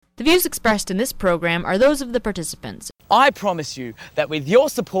The views expressed in this program are those of the participants. I promise you that with your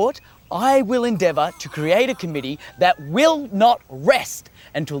support, I will endeavour to create a committee that will not rest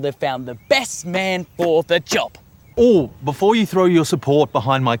until they've found the best man for the job. Oh, before you throw your support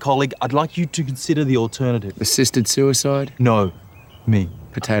behind my colleague, I'd like you to consider the alternative. Assisted suicide? No, me.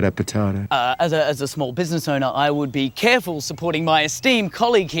 Potato. As a small business owner, I would be careful supporting my esteemed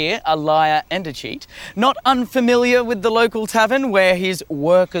colleague here, a liar and a cheat, not unfamiliar with the local tavern where his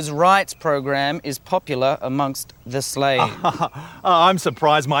workers' rights program is popular amongst the slaves. I'm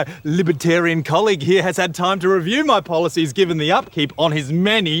surprised my libertarian colleague here has had time to review my policies given the upkeep on his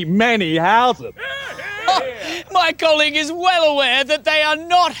many, many houses. My colleague is well aware that they are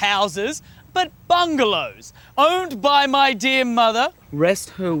not houses, but bungalows, owned by my dear mother,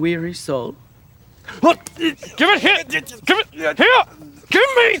 rest her weary soul. Give it here! Give it here! Give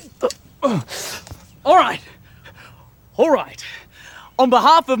me! All right. On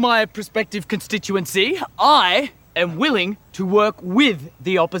behalf of my prospective constituency, I am willing to work with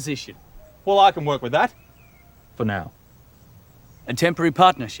the opposition. Well, I can work with that. For now. A temporary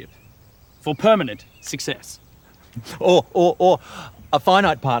partnership for permanent success. Or a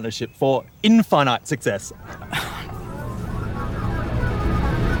finite partnership for infinite success.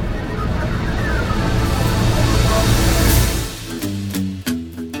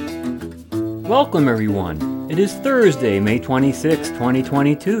 Welcome, everyone. It is Thursday, May 26,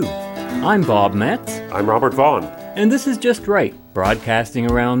 2022. I'm Bob Metz. I'm Robert Vaughn. And this is Just Right,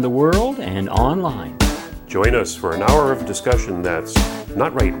 broadcasting around the world and online. Join us for an hour of discussion that's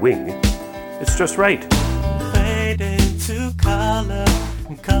not right-wing, it's just right. Fade into color,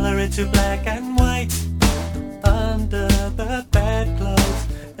 and color into black and white. Under the bedclothes,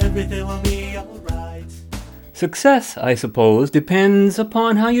 everything will be alright. Success, I suppose, depends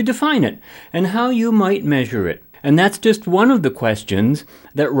upon how you define it and how you might measure it. And that's just one of the questions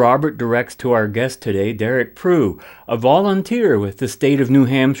that Robert directs to our guest today, Derek Prue, a volunteer with the state of New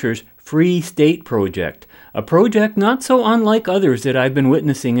Hampshire's Free State Project, a project not so unlike others that I've been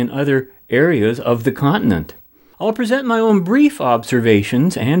witnessing in other areas of the continent. I'll present my own brief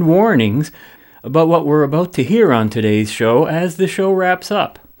observations and warnings about what we're about to hear on today's show as the show wraps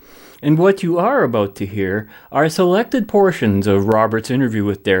up. And what you are about to hear are selected portions of Robert's interview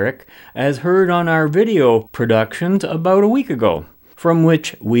with Derek as heard on our video productions about a week ago, from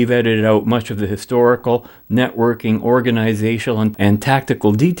which we've edited out much of the historical, networking, organizational, and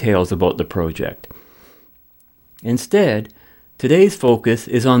tactical details about the project. Instead, today's focus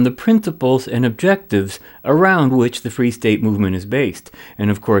is on the principles and objectives around which the Free State Movement is based.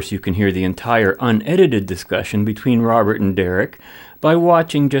 And of course, you can hear the entire unedited discussion between Robert and Derek by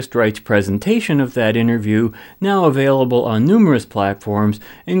watching Just Right's presentation of that interview, now available on numerous platforms,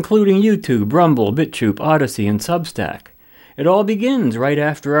 including YouTube, Rumble, BitChute, Odyssey, and Substack. It all begins right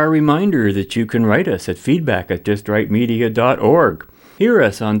after our reminder that you can write us at feedback@justrightmedia.org. Hear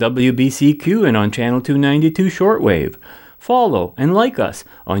us on WBCQ and on Channel 292 Shortwave. Follow and like us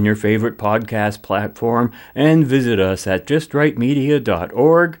on your favorite podcast platform and visit us at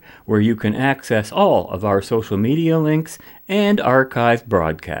justrightmedia.org, where you can access all of our social media links and archived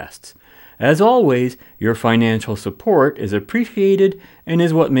broadcasts. As always, your financial support is appreciated and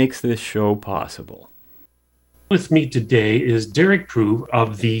is what makes this show possible. With me today is Derek Prue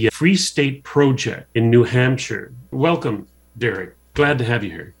of the Free State Project in New Hampshire. Welcome, Derek. Glad to have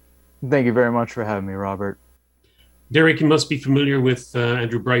you here. Thank you very much for having me, Robert. Derek, you must be familiar with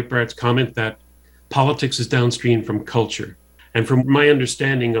Andrew Breitbart's comment that politics is downstream from culture. And from my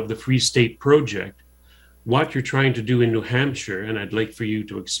understanding of the Free State Project, what you're trying to do in New Hampshire, and I'd like for you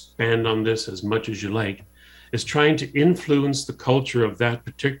to expand on this as much as you like, is trying to influence the culture of that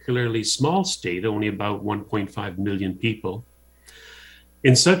particularly small state, only about 1.5 million people,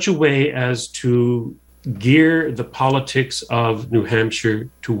 in such a way as to gear the politics of New Hampshire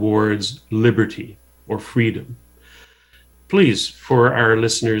towards liberty or freedom. Please, for our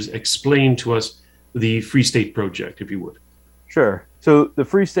listeners, explain to us the Free State Project, if you would. Sure. So the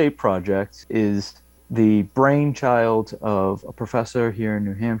Free State Project is the brainchild of a professor here in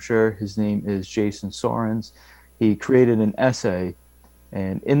New Hampshire. His name is Jason Sorens. He created an essay,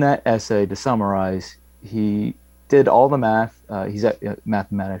 and in that essay, to summarize, he did all the math. He's a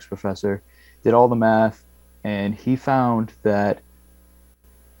mathematics professor, did all the math, and he found that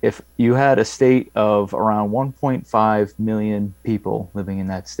if you had a state of around 1.5 million people living in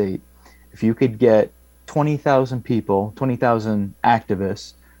that state, if you could get 20,000 people, 20,000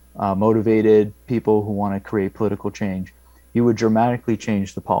 activists, motivated people who want to create political change, you would dramatically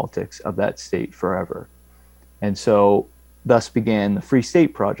change the politics of that state forever. And so thus began the Free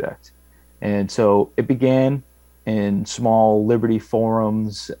State Project. And so it began in small liberty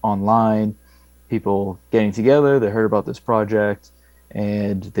forums online, people getting together, they heard about this project,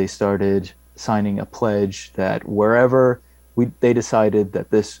 and they started signing a pledge that wherever they decided that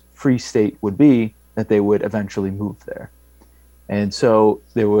this free state would be, that they would eventually move there. And so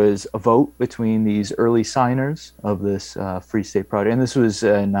there was a vote between these early signers of this Free State Project, and this was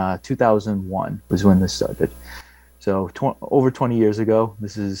in 2001 was when this started. So over 20 years ago.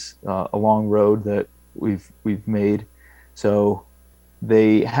 This is a long road that we've made. So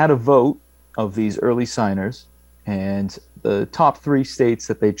they had a vote of these early signers, and the top 3 states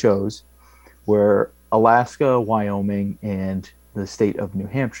that they chose were Alaska, Wyoming, and the state of New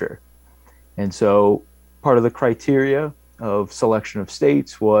Hampshire. And so part of the criteria of selection of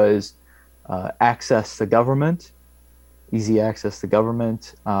states was access to government, easy access to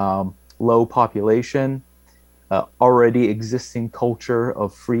government, low population, already existing culture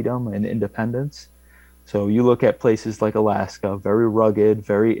of freedom and independence. So you look at places like Alaska, very rugged,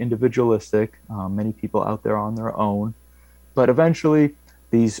 very individualistic, many people out there on their own. But eventually,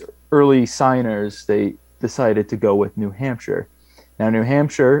 these early signers, they decided to go with New Hampshire. Now, New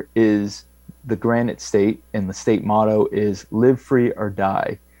Hampshire is the Granite State, and the state motto is live free or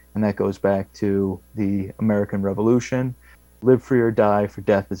die. And that goes back to the American Revolution. Live free or die, for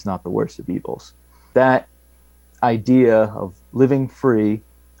death is not the worst of evils. That idea of living free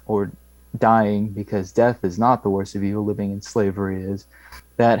or dying because death is not the worst of evil, living in slavery is,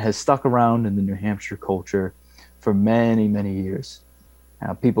 that has stuck around in the New Hampshire culture for many, many years.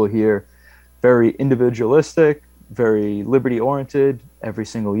 People here, very individualistic, very liberty-oriented. Every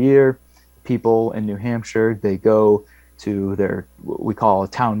single year, people in New Hampshire, they go to their, what we call a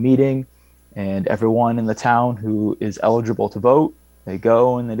town meeting, and everyone in the town who is eligible to vote, they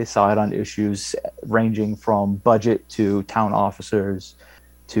go and they decide on issues ranging from budget to town officers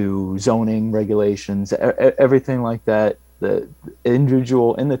to zoning regulations, everything like that. The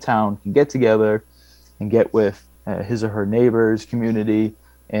individual in the town can get together and get with his or her neighbors, community,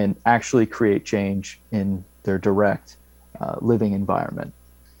 and actually create change in their direct living environment.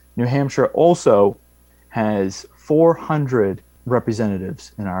 New Hampshire also has 400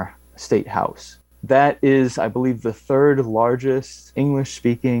 representatives in our state house. That is, I believe, the 3rd largest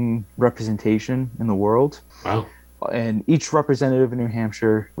English-speaking representation in the world. Wow. And each representative in New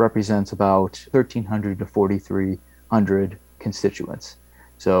Hampshire represents about 1,300 to 4,300 constituents.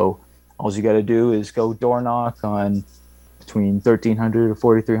 So all you got to do is go door knock on between 1,300 to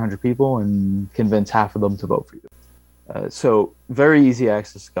 4,300 people and convince half of them to vote for you. So very easy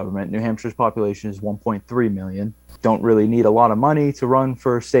access to government. New Hampshire's population is 1.3 million. Don't really need a lot of money to run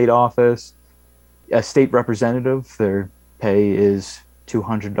for state office. A state representative, their pay is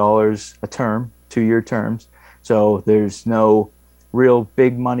 $200 a term, 2-year terms. So there's no real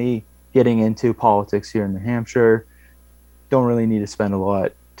big money getting into politics here in New Hampshire. Don't really need to spend a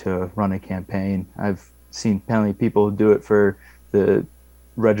lot to run a campaign. I've seen plenty of people do it for the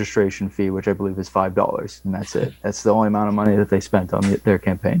registration fee, which I believe is $5, and that's it. That's the only amount of money that they spent on their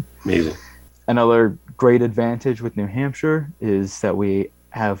campaign. Amazing. Another great advantage with New Hampshire is that we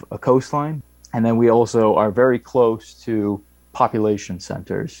have a coastline, and then we also are very close to population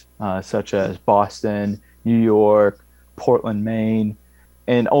centers, such as Boston, New York, Portland, Maine,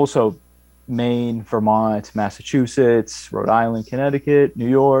 and also Maine, Vermont, Massachusetts, Rhode Island, Connecticut, New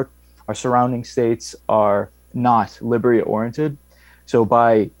York. Our surrounding states are not liberty-oriented. So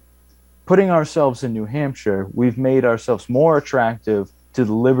by putting ourselves in New Hampshire, we've made ourselves more attractive to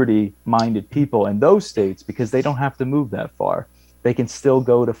the liberty-minded people in those states because they don't have to move that far. They can still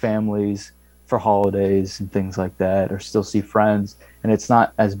go to families for holidays and things like that, or still see friends, and it's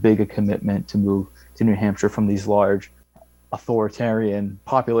not as big a commitment to move to New Hampshire from these large authoritarian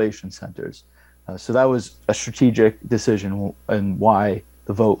population centers. So that was a strategic decision and why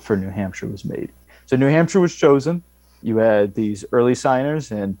the vote for New Hampshire was made. So New Hampshire was chosen. You had these early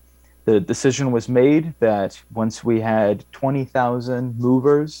signers, and the decision was made that once we had 20,000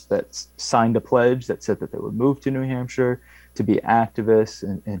 movers that signed a pledge that said that they would move to New Hampshire to be activists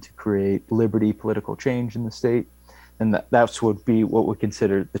and to create liberty, political change in the state, and that's would be what we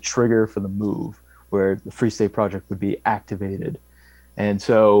consider the trigger for the move, where the Free State Project would be activated. And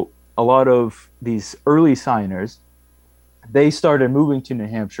so a lot of these early signers, they started moving to New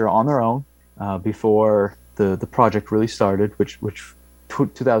Hampshire on their own before the project really started, which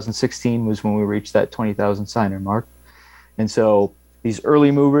 2016 was when we reached that 20,000 signer mark. And so these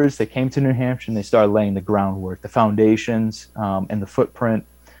early movers, they came to New Hampshire and they started laying the groundwork, the foundations, and the footprint.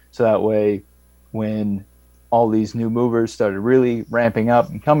 So that way, when all these new movers started really ramping up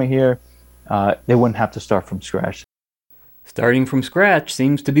and coming here, they wouldn't have to start from scratch. Starting from scratch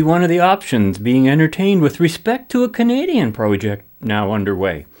seems to be one of the options being entertained with respect to a Canadian project now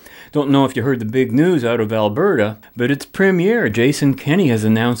underway. Don't know if you heard the big news out of Alberta, but its premier, Jason Kenney, has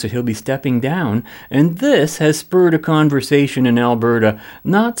announced that he'll be stepping down, and this has spurred a conversation in Alberta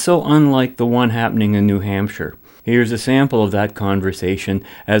not so unlike the one happening in New Hampshire. Here's a sample of that conversation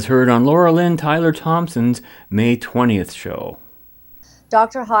as heard on Laura Lynn Tyler Thompson's May 20th show.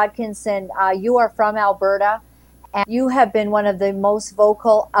 Dr. Hodkinson, you are from Alberta, and you have been one of the most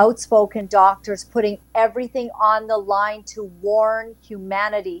vocal, outspoken doctors, putting everything on the line to warn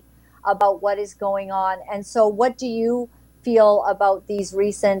humanity about what is going on. And so what do you feel about these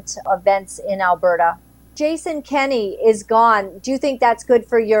recent events in Alberta? Jason Kenney is gone. Do you think that's good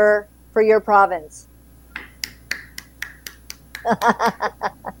for your province?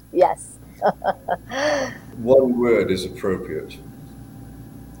 Yes. One word is appropriate.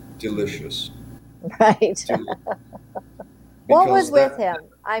 Delicious. Right. What was with him?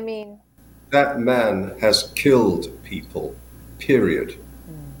 I mean, that man has killed people, period.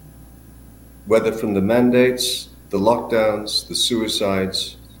 Whether from the mandates, the lockdowns, the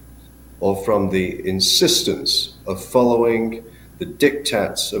suicides, or from the insistence of following the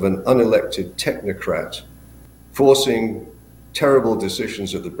diktats of an unelected technocrat, forcing terrible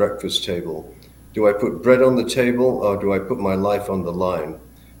decisions at the breakfast table. Do I put bread on the table or do I put my life on the line?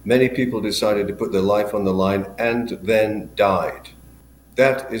 Many people decided to put their life on the line and then died.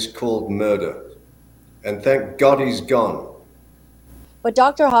 That is called murder. And thank God he's gone. but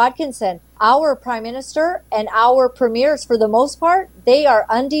Dr. Hodkinson, our Prime Minister and our premiers, for the most part, they are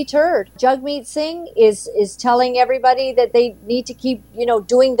undeterred. Jagmeet Singh is telling everybody that they need to keep,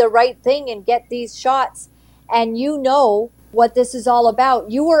 doing the right thing and get these shots. And you know what this is all about.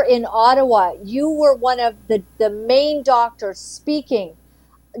 You were in Ottawa. You were one of the main doctors speaking,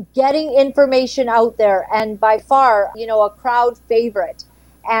 getting information out there, and by far, a crowd favorite.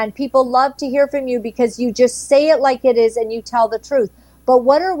 And people love to hear from you because you just say it like it is and you tell the truth. But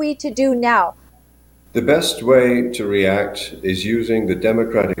what are we to do now? The best way to react is using the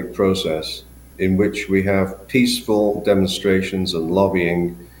democratic process in which we have peaceful demonstrations and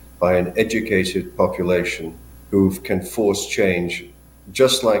lobbying by an educated population who can force change,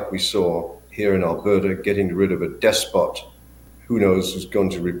 just like we saw here in Alberta, getting rid of a despot. Who knows who's going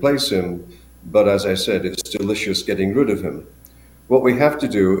to replace him, but as I said, it's delicious getting rid of him. What we have to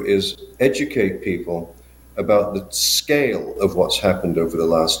do is educate people about the scale of what's happened over the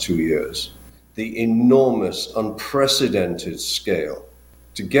last 2 years, the enormous, unprecedented scale,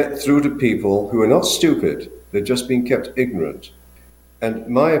 to get through to people who are not stupid, they're just being kept ignorant. And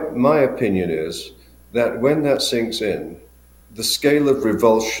my opinion is that when that sinks in, the scale of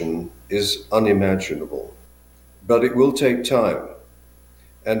revulsion is unimaginable. But it will take time.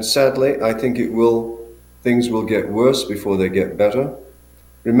 And sadly, I think things will get worse before they get better.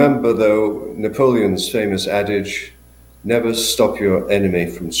 Remember, though, Napoleon's famous adage, never stop your enemy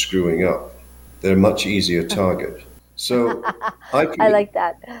from screwing up. They're a much easier target. So I like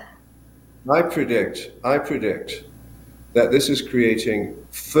that. I predict that this is creating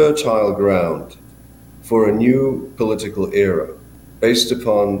fertile ground for a new political era based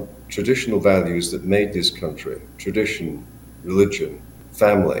upon traditional values that made this country, tradition, religion,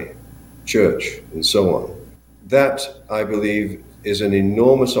 family, church, and so on. That, I believe, is an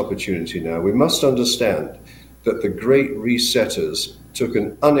enormous opportunity now. We must understand that the great resetters took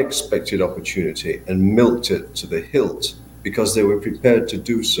an unexpected opportunity and milked it to the hilt because they were prepared to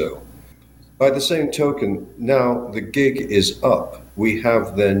do so. By the same token, now the gig is up. We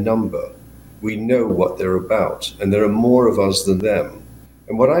have their number. We know what they're about, and there are more of us than them.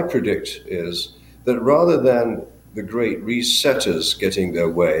 And what I predict is that rather than the great resetters getting their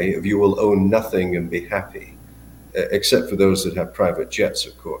way of you will own nothing and be happy, except for those that have private jets,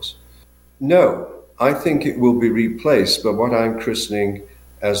 of course. No, I think it will be replaced by what I'm christening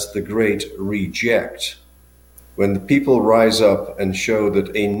as the great reject. When the people rise up and show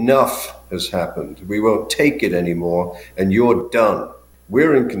that enough has happened, we won't take it anymore, and you're done.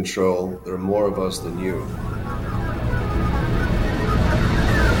 We're in control. There are more of us than you.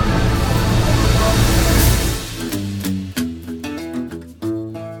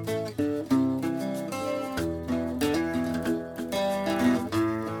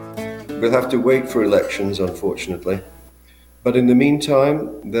 We'll have to wait for elections, unfortunately. But in the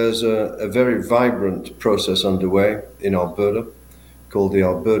meantime, there's a very vibrant process underway in Alberta called the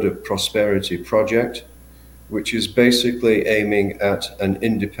Alberta Prosperity Project, which is basically aiming at an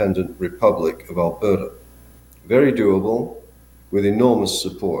independent republic of Alberta. Very doable, with enormous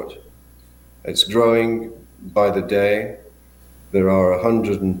support. It's growing by the day. There are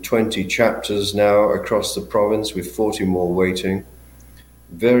 120 chapters now across the province, with 40 more waiting.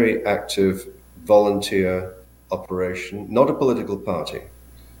 Very active volunteer operation, not a political party,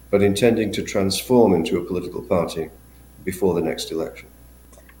 but intending to transform into a political party before the next election.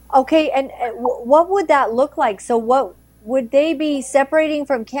 Okay, and what would that look like? So what would they be separating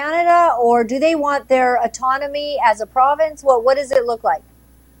from Canada, or do they want their autonomy as a province? What does it look like?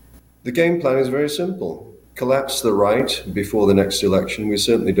 The game plan is very simple. Collapse the right before the next election. We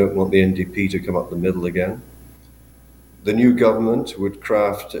certainly don't want the NDP to come up the middle again. The new government would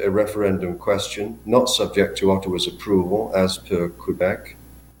craft a referendum question, not subject to Ottawa's approval, as per Quebec.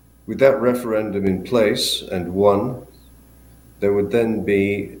 With that referendum in place and won, there would then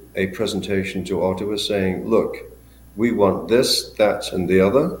be a presentation to Ottawa saying, look, we want this, that, and the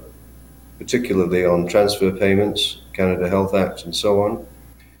other, particularly on transfer payments, Canada Health Act, and so on.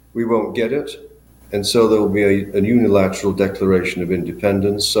 We won't get it, and so there will be a unilateral declaration of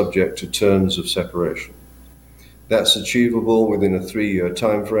independence subject to terms of separation. That's achievable within a 3-year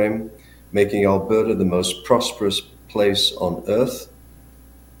time frame, making Alberta the most prosperous place on earth,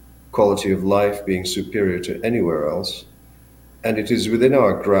 quality of life being superior to anywhere else, and it is within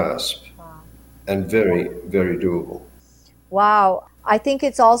our grasp and very, very doable. Wow. I think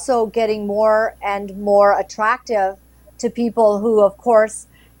it's also getting more and more attractive to people who, of course,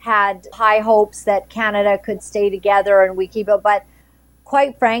 had high hopes that Canada could stay together and we keep it. But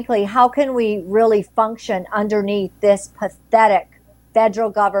quite frankly, how can we really function underneath this pathetic federal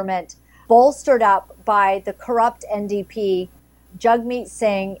government, bolstered up by the corrupt NDP, Jagmeet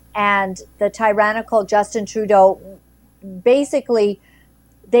Singh, and the tyrannical Justin Trudeau? Basically,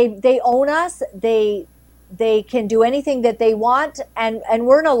 they own us. They can do anything that they want, and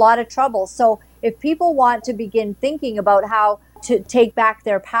we're in a lot of trouble. So if people want to begin thinking about how to take back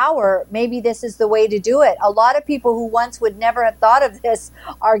their power, maybe this is the way to do it. A lot of people who once would never have thought of this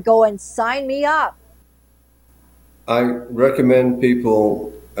are going, sign me up. I recommend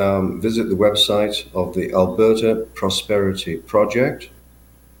people visit the website of the Alberta Prosperity Project,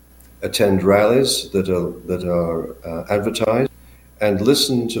 attend rallies that are advertised, and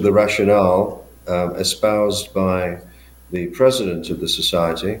listen to the rationale espoused by the president of the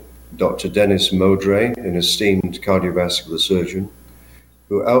society, Dr. Dennis Modray, an esteemed cardiovascular surgeon,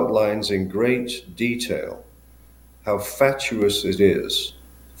 who outlines in great detail how fatuous it is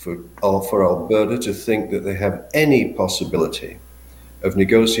for Alberta to think that they have any possibility of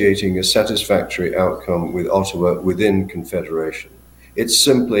negotiating a satisfactory outcome with Ottawa within Confederation. It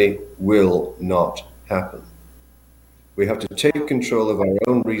simply will not happen. We have to take control of our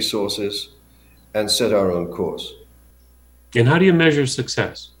own resources and set our own course. And how do you measure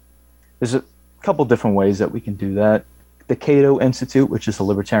success? There's a couple different ways that we can do that. The Cato Institute, which is a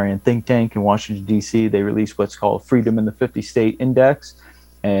libertarian think tank in Washington, D.C., they released what's called Freedom in the 50 State Index,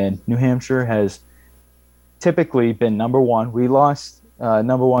 and New Hampshire has typically been number one. We lost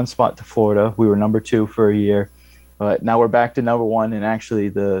number one spot to Florida. We were number two for a year, but now we're back to number one. And actually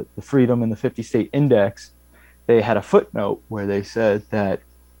the Freedom in the 50 State Index, they had a footnote where they said that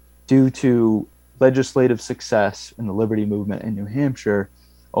due to legislative success in the liberty movement in New Hampshire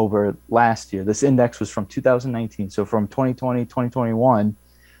over last year, this index was from 2019, so from 2020, 2021,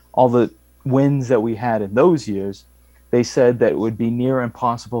 all the wins that we had in those years, they said that it would be near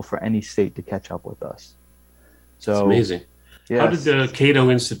impossible for any state to catch up with us. So it's amazing. Yes. How did the Cato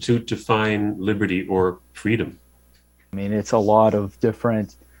Institute define liberty or freedom? I mean, it's a lot of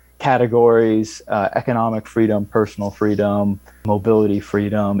different categories: economic freedom, personal freedom, mobility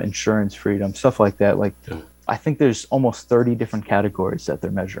freedom, insurance freedom, stuff like that. Like, yeah. I think there's almost 30 different categories that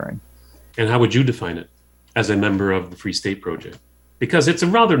they're measuring. And how would you define it as a member of the Free State Project? Because it's a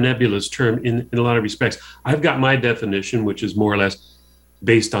rather nebulous term in a lot of respects. I've got my definition, which is more or less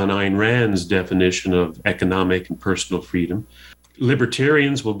based on Ayn Rand's definition of economic and personal freedom.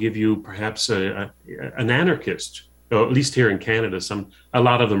 Libertarians will give you perhaps an anarchist, or at least here in Canada, a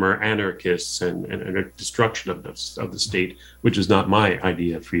lot of them are anarchists and a destruction of the state, which is not my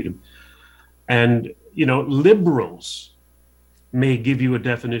idea of freedom. And, you know, liberals may give you a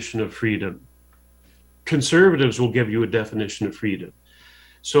definition of freedom. Conservatives will give you a definition of freedom.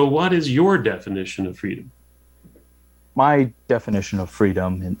 So what is your definition of freedom? My definition of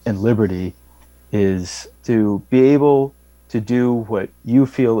freedom and liberty is to be able to do what you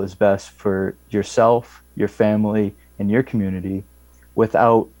feel is best for yourself, your family, and your community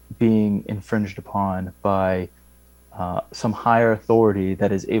without being infringed upon by some higher authority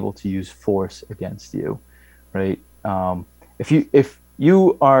that is able to use force against you, right? If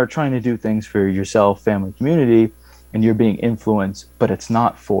you are trying to do things for yourself, family, community, and you're being influenced, but it's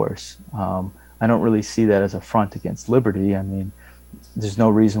not force, I don't really see that as a front against liberty. I mean, there's no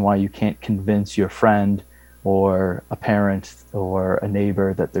reason why you can't convince your friend or a parent or a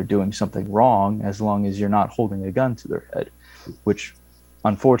neighbor that they're doing something wrong, as long as you're not holding a gun to their head, which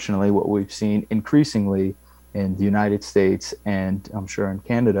unfortunately what we've seen increasingly in the United States, and I'm sure in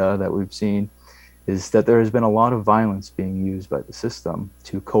Canada that we've seen, is that there has been a lot of violence being used by the system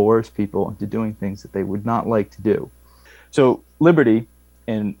to coerce people into doing things that they would not like to do. So liberty,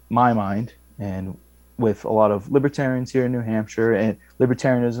 in my mind, and with a lot of libertarians here in New Hampshire, and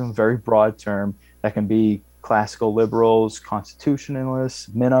libertarianism, very broad term that can be classical liberals, constitutionalists,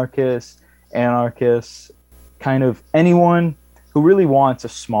 minarchists, anarchists, kind of anyone who really wants a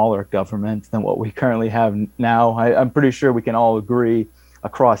smaller government than what we currently have now. I'm pretty sure we can all agree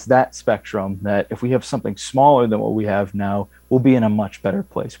across that spectrum that if we have something smaller than what we have now, we'll be in a much better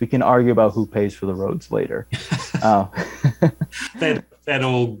place. We can argue about who pays for the roads later. That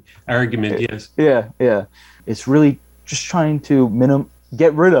old argument, yes. Yeah. It's really just trying to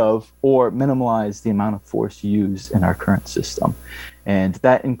get rid of or minimize the amount of force used in our current system. And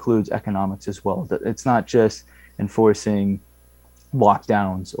that includes economics as well. It's not just enforcing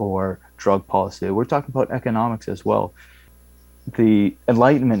lockdowns or drug policy. We're talking about economics as well. The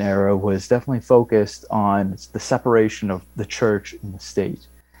Enlightenment era was definitely focused on the separation of the church and the state.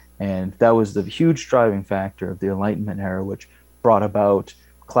 And that was the huge driving factor of the Enlightenment era, which brought about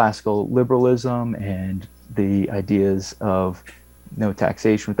classical liberalism and the ideas of no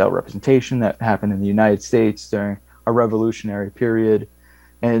taxation without representation that happened in the United States during a revolutionary period.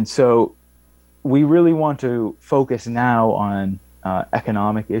 And so we really want to focus now on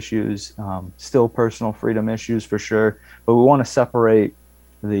economic issues, still personal freedom issues for sure, but we want to separate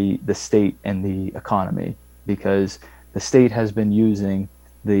the state and the economy, because the state has been using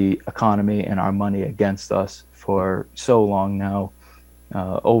the economy and our money against us for so long now,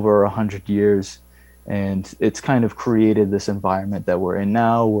 over 100 years. And it's kind of created this environment that we're in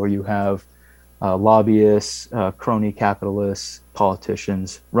now, where you have lobbyists, crony capitalists,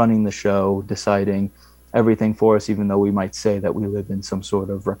 politicians running the show, deciding everything for us, even though we might say that we live in some sort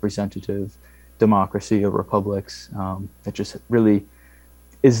of representative democracy or republics. It just really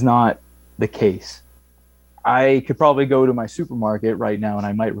is not the case. I could probably go to my supermarket right now and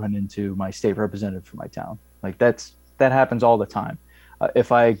I might run into my state representative for my town. Like that happens all the time.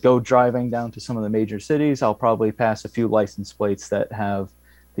 If I go driving down to some of the major cities, I'll probably pass a few license plates that have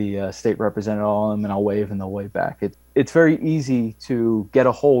the state representative on them, and I'll wave and they'll wave back. It's very easy to get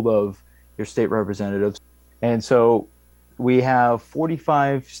a hold of your state representatives. And so we have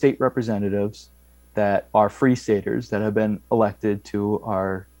 45 state representatives that are free staters that have been elected to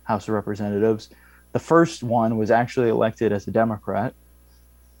our House of Representatives. The first one was actually elected as a Democrat,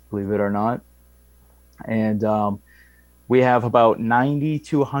 believe it or not. And we have about 90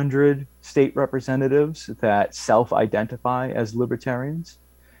 to 100 state representatives that self-identify as libertarians.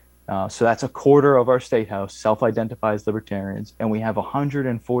 So that's a quarter of our state house self-identify as libertarians. And we have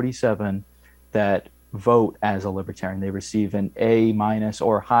 147 that vote as a libertarian. They receive an A-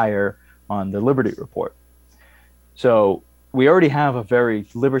 or higher on the Liberty Report. So we already have a very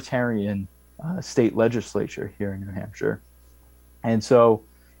libertarian state legislature here in New Hampshire. And so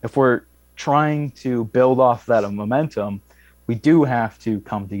if we're trying to build off that momentum, we do have to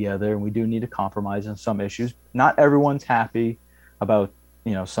come together, and we do need to compromise on some issues. Not everyone's happy about,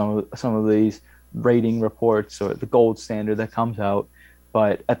 some of these rating reports or the gold standard that comes out.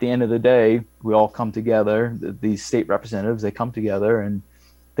 But at the end of the day, we all come together. These state representatives, they come together and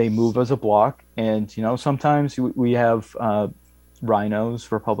they move as a block. And, sometimes we have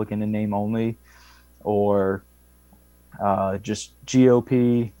rhinos, Republican in name only, or just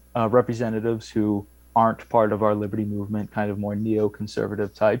GOP representatives who aren't part of our liberty movement, kind of more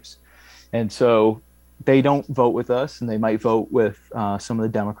neoconservative types. And so they don't vote with us, and they might vote with some of the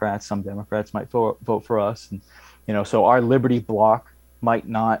Democrats. Some Democrats might vote for us. And, so our liberty bloc might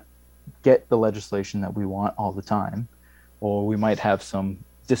not get the legislation that we want all the time, or we might have some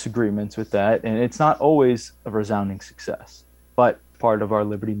disagreements with that. And it's not always a resounding success, but part of our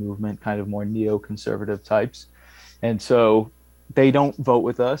liberty movement, kind of more neoconservative types. And so they don't vote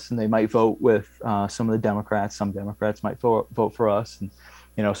with us, and they might vote with some of the Democrats. Some Democrats might vote for us. And,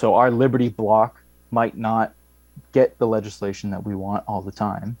 so our liberty bloc might not get the legislation that we want all the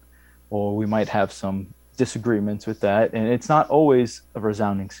time, or we might have some disagreements with that. And it's not always a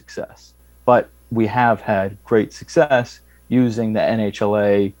resounding success, but we have had great success using the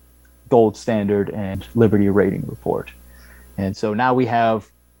NHLA gold standard and liberty rating report. And so now we have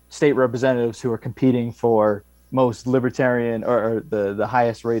state representatives who are competing for most libertarian or the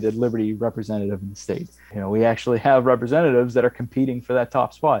highest rated liberty representative in the state. We actually have representatives that are competing for that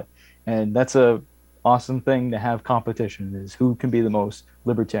top spot. And that's a awesome thing to have competition, is who can be the most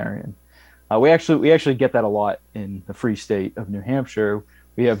libertarian. We actually get that a lot in the Free State of New Hampshire.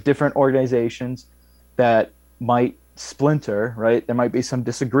 We have different organizations that might splinter, right? There might be some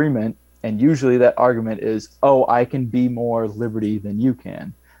disagreement, and usually that argument is, oh, I can be more liberty than you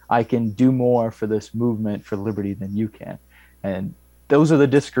can. I can do more for this movement for liberty than you can. And those are the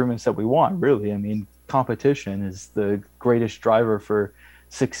disagreements that we want, really. I mean, competition is the greatest driver for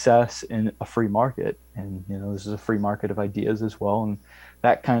success in a free market. And, this is a free market of ideas as well. And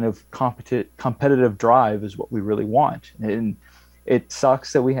that kind of competitive drive is what we really want. And it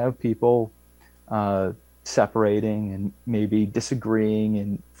sucks that we have people separating and maybe disagreeing,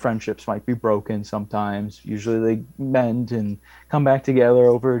 and friendships might be broken sometimes. Usually they mend and come back together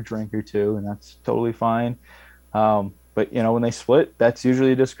over a drink or two, and that's totally fine. But when they split, that's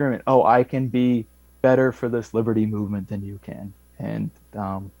usually a disagreement. Oh, I can be better for this liberty movement than you can. And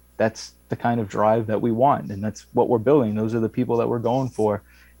that's the kind of drive that we want, and that's what we're building. Those are the people that we're going for,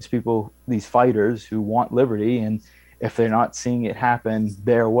 these fighters who want liberty, and if they're not seeing it happen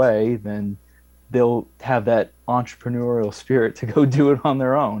their way, then they'll have that entrepreneurial spirit to go do it on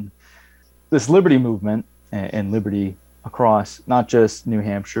their own. This liberty movement and liberty across not just New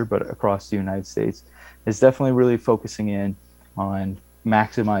Hampshire, but across the United States, is definitely really focusing in on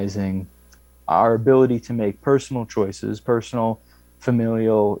maximizing our ability to make personal choices, personal,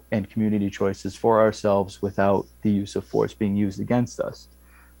 familial, and community choices for ourselves without the use of force being used against us.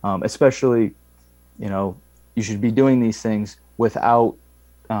 Especially, you should be doing these things without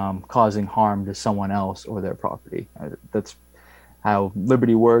causing harm to someone else or their property. That's how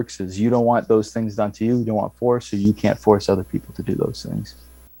liberty works, is you don't want those things done to you. You don't want force, so you can't force other people to do those things.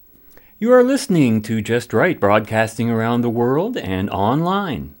 You are listening to Just Right, broadcasting around the world and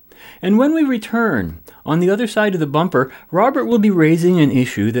online. And when we return, on the other side of the bumper, Robert will be raising an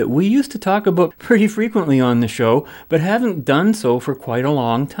issue that we used to talk about pretty frequently on the show, but haven't done so for quite a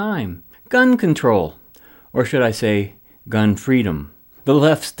long time. Gun control. Or should I say, gun freedom. The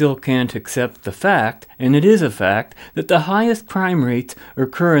left still can't accept the fact, and it is a fact, that the highest crime rates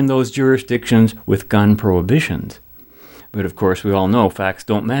occur in those jurisdictions with gun prohibitions. But of course, we all know facts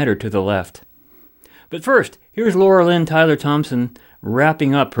don't matter to the left. But first, here's Laura Lynn Tyler Thompson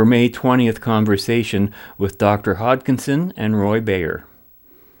wrapping up her May 20th conversation with Dr. Hodkinson and Roy Bayer.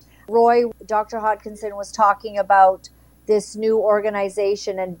 Roy, Dr. Hodkinson was talking about this new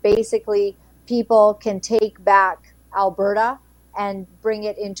organization, and basically people can take back Alberta and bring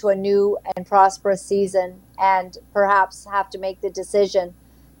it into a new and prosperous season, and perhaps have to make the decision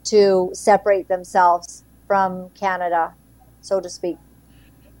to separate themselves from Canada, so to speak.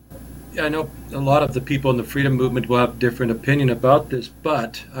 Yeah, I know a lot of the people in the freedom movement will have different opinion about this,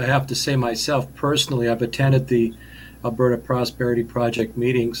 but I have to say myself personally, I've attended the Alberta Prosperity Project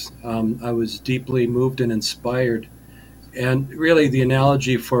meetings. I was deeply moved and inspired. And really the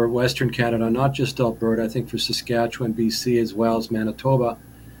analogy for Western Canada, not just Alberta, I think for Saskatchewan, BC, as well as Manitoba,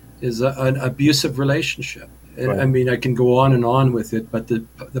 is an abusive relationship. Right. I mean, I can go on and on with it, but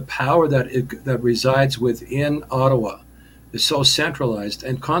the power that resides within Ottawa is so centralized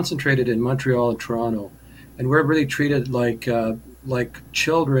and concentrated in Montreal and Toronto. And we're really treated like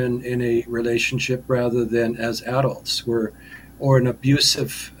children in a relationship rather than as adults. Or an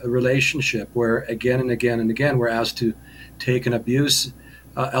abusive relationship where again and again and again we're asked to take an abuse.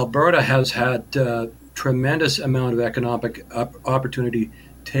 Alberta has had tremendous amount of economic opportunity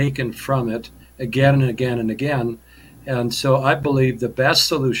taken from it again and again and again. And so I believe the best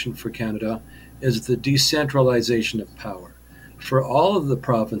solution for Canada is the decentralization of power, for all of the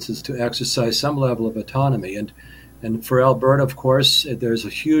provinces to exercise some level of autonomy. And for Alberta, of course, there's a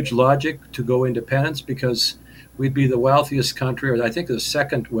huge logic to go independence, because we'd be the wealthiest country, or I think the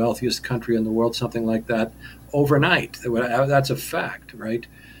second wealthiest country in the world, something like that, overnight. That's a fact, right?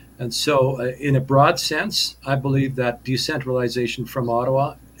 And so in a broad sense, I believe that decentralization from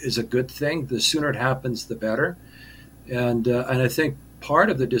Ottawa is a good thing. The sooner it happens, the better. And I think part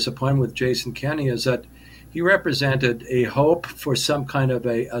of the disappointment with Jason Kenney is that he represented a hope for some kind of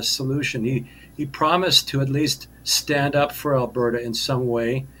a solution. He promised to at least stand up for Alberta in some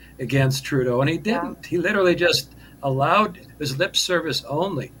way against Trudeau, and he didn't. He literally just allowed his lip service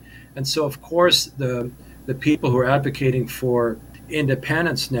only. And so, of course, the people who are advocating for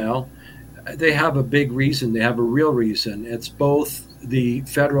independence now, they have a big reason. They have a real reason. It's both the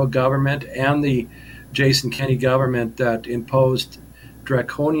federal government and the Jason Kenney government that imposed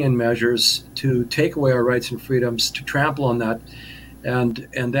draconian measures to take away our rights and freedoms, to trample on that. And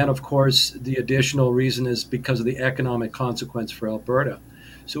then, of course, the additional reason is because of the economic consequence for Alberta.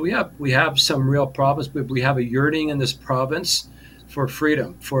 So we have some real problems, but we have a yearning in this province for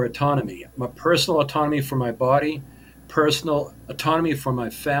freedom, for autonomy, my personal autonomy for my body, personal autonomy for my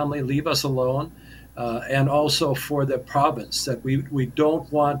family, leave us alone, and also for the province, that we don't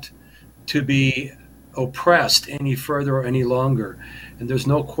want to be oppressed any further or any longer. And there's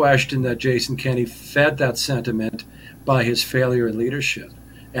no question that Jason Kenney fed that sentiment by his failure in leadership.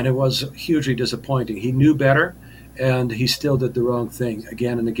 And it was hugely disappointing. He knew better, and he still did the wrong thing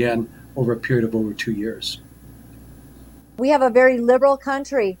again and again over a period of over 2 years. We have a very liberal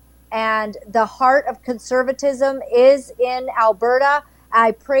country, and the heart of conservatism is in Alberta.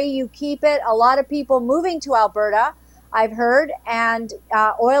 I pray you keep it. A lot of people moving to Alberta, I've heard, and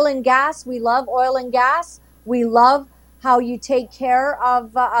oil and gas. We love oil and gas. We love how you take care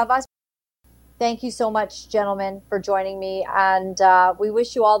of us. Thank you so much, gentlemen, for joining me, and we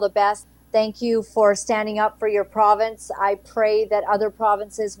wish you all the best. Thank you for standing up for your province. I pray that other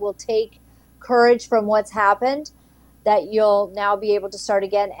provinces will take courage from what's happened, that you'll now be able to start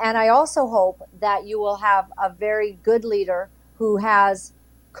again. And I also hope that you will have a very good leader who has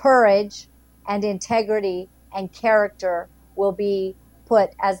courage and integrity and character will be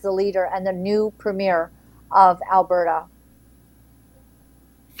put as the leader and the new premier of Alberta.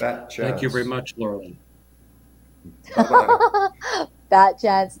 Fat chance. Thank you very much, Laurelyn. Fat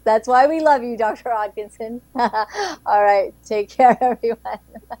chance. That's why we love you, Dr. Hodkinson. All right. Take care, everyone.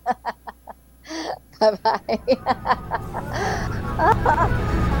 Bye-bye.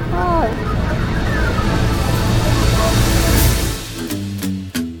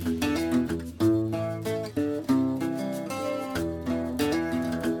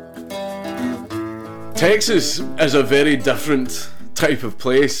 Texas is a very different type of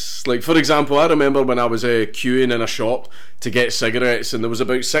place. Like, for example, I remember when I was queuing in a shop to get cigarettes, and there was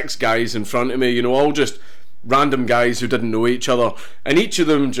about 6 guys in front of me, you know, all just random guys who didn't know each other, and each of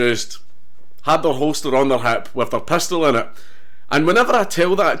them just had their holster on their hip with their pistol in it. And whenever I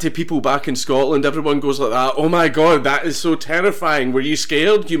tell that to people back in Scotland, everyone goes like that, "Oh my god, that is so terrifying. Were you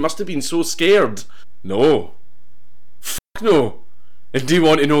scared? You must have been so scared." No. Fuck no. And do you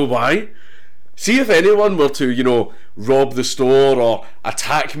want to know why? See, if anyone were to, you know, rob the store or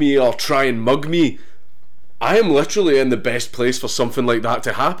attack me or try and mug me, I am literally in the best place for something like that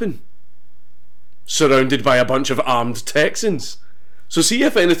to happen. Surrounded by a bunch of armed Texans. So see,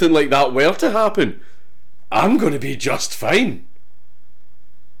 if anything like that were to happen, I'm going to be just fine.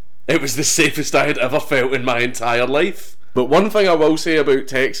 It was the safest I had ever felt in my entire life. But one thing I will say about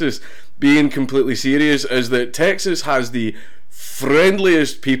Texas, being completely serious, is that Texas has the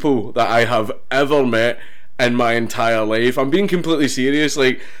friendliest people that I have ever met in my entire life. I'm being completely serious.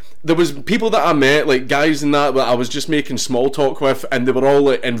 Like, there was people that I met, like guys and that I was just making small talk with, and they were all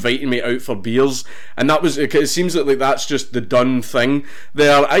like inviting me out for beers, and that was, it seems like that's just the done thing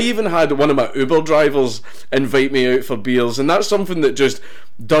there. I even had one of my Uber drivers invite me out for beers, and that's something that just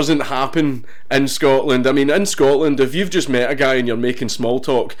doesn't happen in Scotland. I mean, in Scotland, if you've just met a guy and you're making small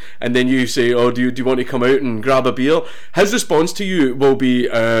talk, and then you say, "Oh, do you want to come out and grab a beer?" his response to you will be,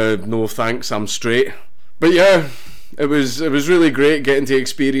 "No thanks, I'm straight." But yeah, it was really great getting to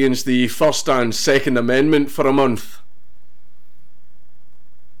experience the First and Second Amendment for a month,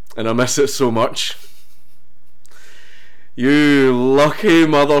 and I miss it so much. You lucky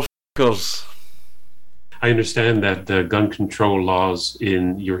motherfuckers. I understand that the gun control laws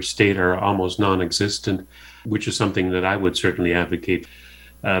in your state are almost non-existent, which is something that I would certainly advocate,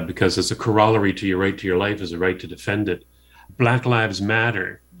 because as a corollary to your right to your life is a right to defend it. Black Lives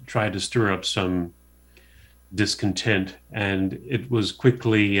Matter tried to stir up some discontent, and it was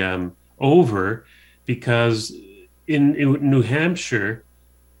quickly over, because in New Hampshire,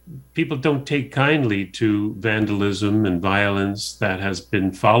 people don't take kindly to vandalism and violence that has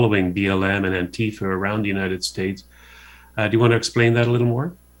been following BLM and Antifa around the United States. Do you want to explain that a little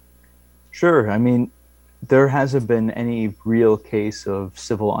more? Sure. I mean, there hasn't been any real case of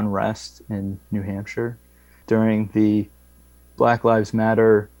civil unrest in New Hampshire. During the Black Lives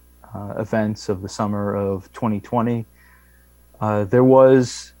Matter events of the summer of 2020, there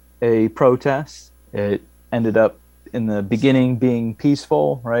was a protest. It ended up in the beginning being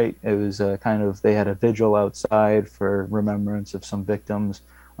peaceful, right? It was kind of, they had a vigil outside for remembrance of some victims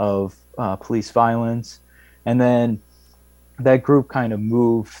of police violence. And then that group kind of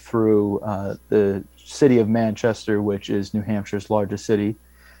moved through the city of Manchester, which is New Hampshire's largest city.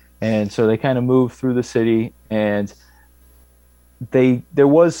 And so they kind of moved through the city, and there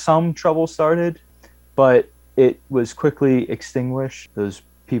was some trouble started, but it was quickly extinguished. Those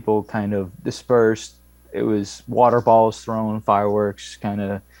people kind of dispersed. It was water balls thrown, fireworks, kind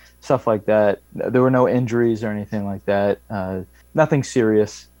of stuff like that. There were no injuries or anything like that. Nothing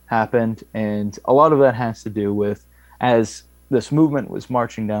serious happened. And a lot of that has to do with, as this movement was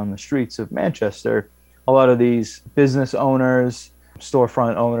marching down the streets of Manchester, a lot of these business owners,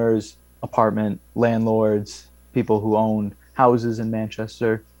 storefront owners, apartment landlords, people who own houses in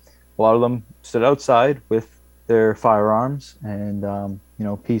Manchester, a lot of them stood outside with their firearms and,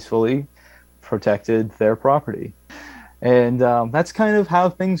 peacefully protected their property. And that's kind of how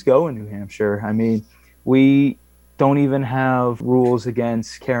things go in New Hampshire. I mean, we don't even have rules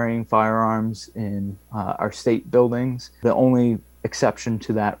against carrying firearms in our state buildings. The only exception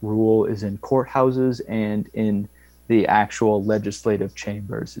to that rule is in courthouses and in the actual legislative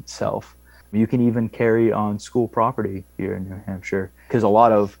chambers itself. You can even carry on school property here in New Hampshire because a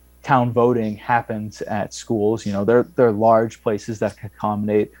lot of town voting happens at schools. They're large places that can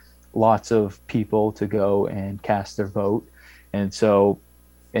accommodate lots of people to go and cast their vote. And so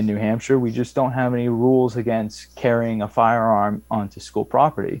in New Hampshire, we just don't have any rules against carrying a firearm onto school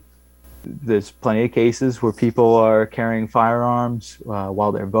property. There's plenty of cases where people are carrying firearms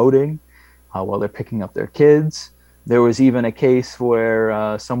while they're voting, while they're picking up their kids. There was even a case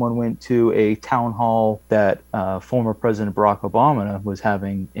where someone went to a town hall that former President Barack Obama was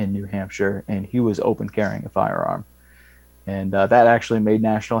having in New Hampshire, and he was open carrying a firearm. And that actually made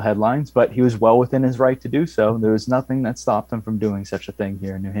national headlines, but he was well within his right to do so. There was nothing that stopped him from doing such a thing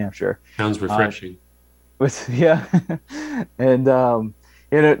here in New Hampshire. Sounds refreshing. Yeah. And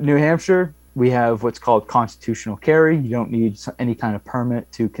in New Hampshire, we have what's called constitutional carry. You don't need any kind of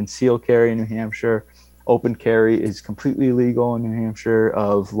permit to conceal carry in New Hampshire. Open carry is completely legal in New Hampshire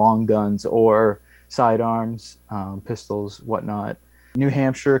of long guns or sidearms, pistols, whatnot. New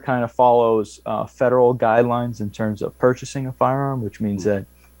Hampshire kind of follows federal guidelines in terms of purchasing a firearm, which means that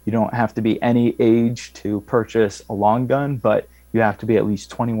you don't have to be any age to purchase a long gun, but you have to be at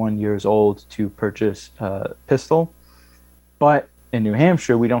least 21 years old to purchase a pistol. But in New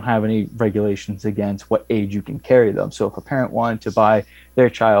Hampshire, we don't have any regulations against what age you can carry them. So if a parent wanted to buy their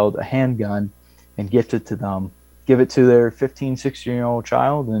child a handgun and gift it to them, give it to their 15, 16-year-old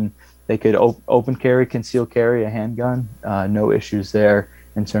child, and they could open carry, conceal carry a handgun. No issues there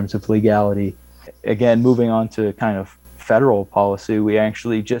in terms of legality. Again, moving on to kind of federal policy, we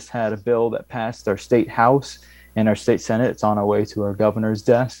actually just had a bill that passed our state house and our state senate. It's on our way to our governor's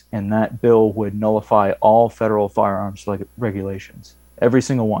desk, and that bill would nullify all federal firearms regulations, every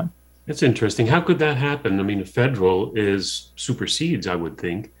single one. That's interesting. How could that happen? I mean, federal supersedes, I would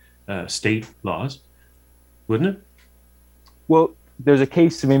think, state laws, wouldn't it? Well, there's a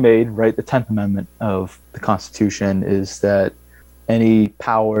case to be made, right? The 10th Amendment of the Constitution is that any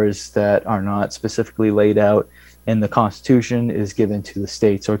powers that are not specifically laid out in the Constitution is given to the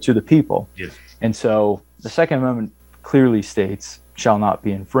states or to the people. Yes. And so the Second Amendment clearly states shall not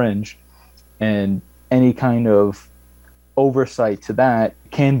be infringed, and any kind of oversight to that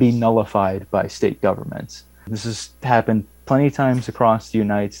can be nullified by state governments. This has happened plenty of times across the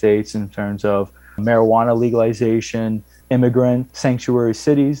United States in terms of marijuana legalization, immigrant sanctuary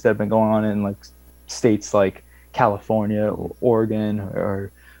cities that have been going on in like states like California or Oregon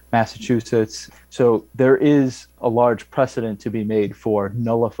or Massachusetts. So there is a large precedent to be made for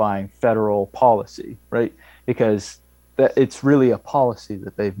nullifying federal policy, right? Because it's really a policy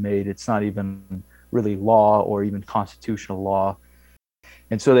that they've made. It's not even really law or even constitutional law.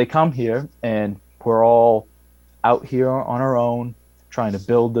 And so they come here, and we're all out here on our own trying to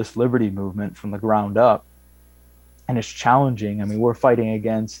build this liberty movement from the ground up. And it's challenging. I mean, we're fighting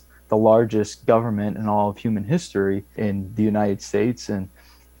against the largest government in all of human history in the United States, and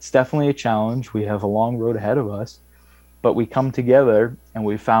it's definitely a challenge. We have a long road ahead of us, but we come together and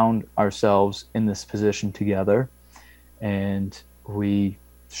we found ourselves in this position together, and we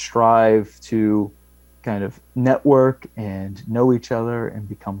strive to kind of network and know each other and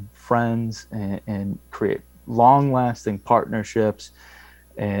become friends and create long-lasting partnerships,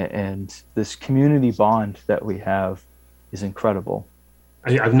 and this community bond that we have is incredible.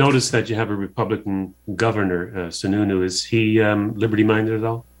 I've noticed that you have a Republican governor, Sununu. Is he liberty-minded at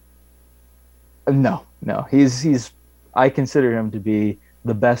all? No. He's. I consider him to be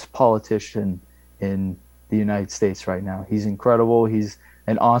the best politician in the United States right now. He's incredible. He's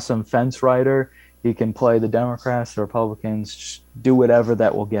an awesome fence rider. He can play the Democrats, the Republicans, do whatever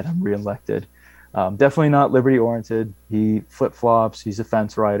that will get him reelected. Definitely not liberty-oriented. He flip-flops. He's a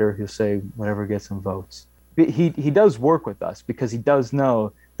fence rider. He'll say whatever gets him votes. He does work with us because he does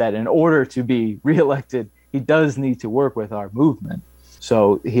know that in order to be reelected, he does need to work with our movement.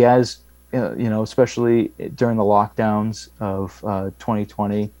 So he has, especially during the lockdowns of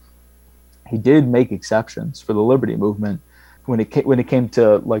 2020, he did make exceptions for the liberty movement when it came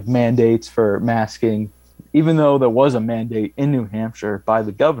to like mandates for masking. Even though there was a mandate in New Hampshire by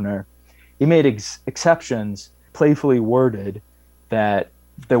the governor, he made exceptions playfully worded that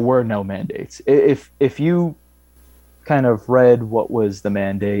there were no mandates. If you kind of read what was the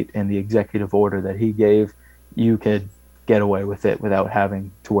mandate and the executive order that he gave, you could get away with it without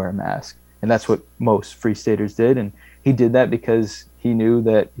having to wear a mask. And that's what most Free Staters did. And he did that because he knew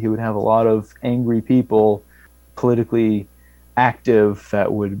that he would have a lot of angry people politically active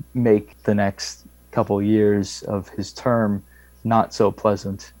that would make the next couple years of his term not so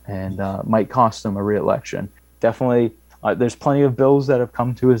pleasant and might cost him a re-election. Definitely, there's plenty of bills that have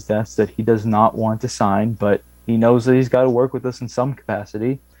come to his desk that he does not want to sign, but he knows that he's got to work with us in some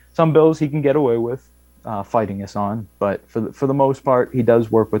capacity. Some bills he can get away with fighting us on, but for the most part, he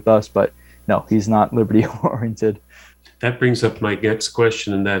does work with us, but no, he's not liberty-oriented. That brings up my next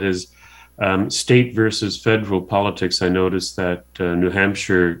question, and that is state versus federal politics. I noticed that New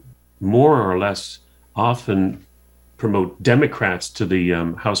Hampshire more or less often promote Democrats to the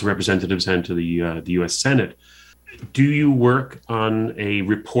House of Representatives and to the U.S. Senate. Do you work on a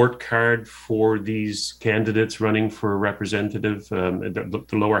report card for these candidates running for representative, the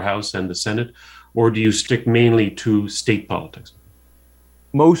lower house and the Senate, or do you stick mainly to state politics?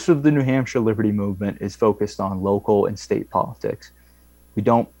 Most of the New Hampshire Liberty Movement is focused on local and state politics. We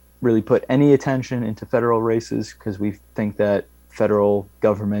don't really put any attention into federal races because we think that federal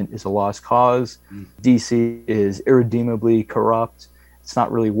government is a lost cause. DC is irredeemably corrupt. It's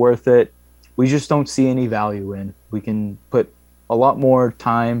not really worth it. We just don't see any value in. We can put a lot more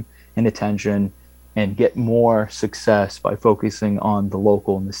time and attention and get more success by focusing on the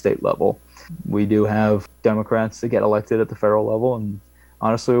local and the state level. We do have Democrats that get elected at the federal level, and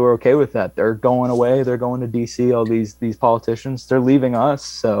honestly, we're okay with that. They're going away. They're going to DC. All these politicians, they're leaving us.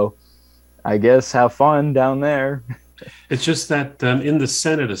 So I guess have fun down there. It's just that in the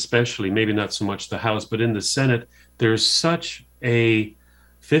Senate especially, maybe not so much the House, but in the Senate, there's such a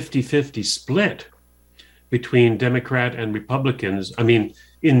 50-50 split between Democrat and Republicans. I mean,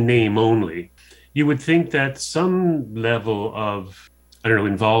 in name only. You would think that some level of,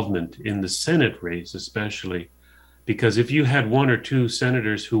 involvement in the Senate race especially, because if you had one or two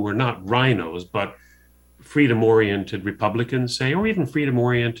senators who were not rhinos, but freedom-oriented Republicans, say, or even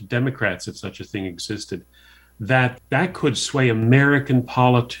freedom-oriented Democrats, if such a thing existed, that could sway American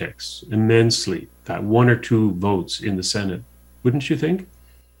politics immensely, that one or two votes in the Senate. Wouldn't you think?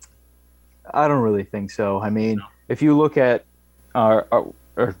 I don't really think so. I mean, if you look at our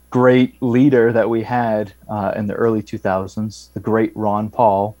great leader that we had in the early 2000s, the great Ron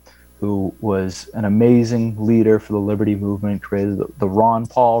Paul, who was an amazing leader for the Liberty Movement, created the Ron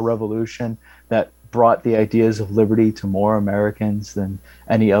Paul Revolution that brought the ideas of liberty to more Americans than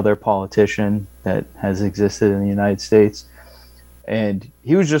any other politician that has existed in the United States. And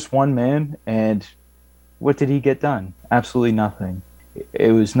he was just one man, and what did he get done? Absolutely nothing.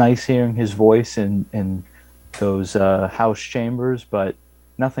 It was nice hearing his voice in those House chambers, but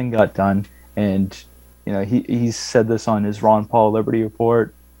nothing got done. And he said this on his Ron Paul Liberty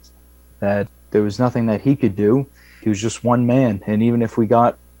Report, that there was nothing that he could do. He was just one man. And even if we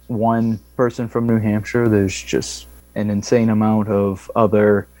got one person from New Hampshire, there's just an insane amount of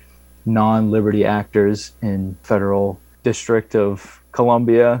other non-liberty actors in federal District of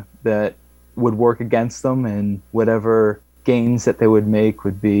Columbia that would work against them, and whatever gains that they would make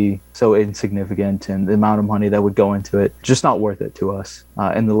would be so insignificant, and the amount of money that would go into it, just not worth it to us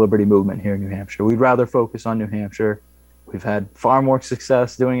in the Liberty Movement here in New Hampshire. We'd rather focus on New Hampshire. We've had far more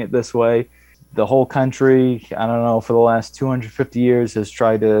success doing it this way. The whole country, I don't know, for the last 250 years has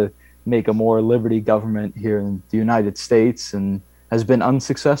tried to make a more liberty government here in the United States and has been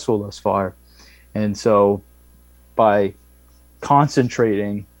unsuccessful thus far. And so by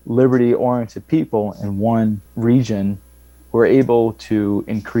concentrating liberty-oriented people in one region, we're able to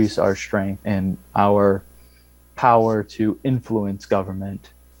increase our strength and our power to influence government.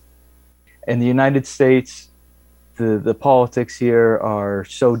 In the United States, the politics here are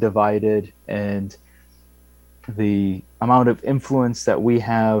so divided, and the amount of influence that we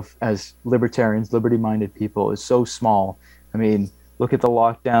have as libertarians, liberty-minded people, is so small. I mean, look at the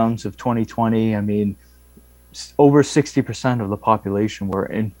lockdowns of 2020. I mean, over 60% of the population were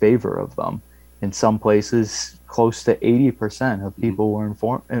in favor of them. In some places, close to 80% of people were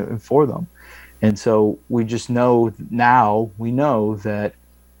for them. And so we just know now, we know that,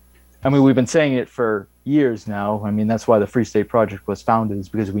 I mean, we've been saying it for years now. I mean, that's why the Free State Project was founded, is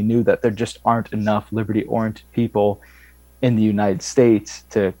because we knew that there just aren't enough liberty-oriented people in the United States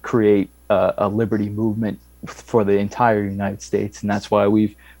to create a liberty movement for the entire United States. And that's why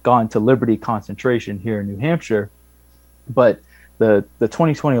we've gone to liberty concentration here in New Hampshire. But the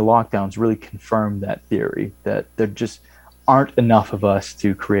 2020 lockdowns really confirmed that theory, that there just aren't enough of us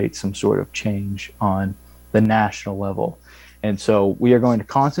to create some sort of change on the national level. And so we are going to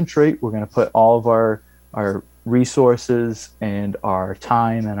concentrate. We're going to put all of our resources and our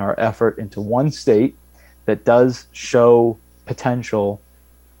time and our effort into one state that does show potential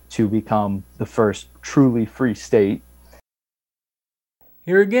to become the first truly free state.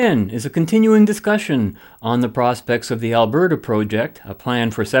 Here again is a continuing discussion on the prospects of the Alberta Project, a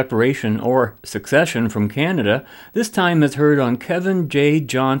plan for separation or succession from Canada, this time as heard on Kevin J.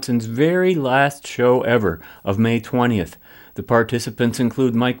 Johnson's very last show ever of May 20th. The participants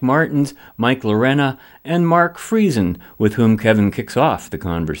include Mike Martins, Mike Lorena, and Mark Friesen, with whom Kevin kicks off the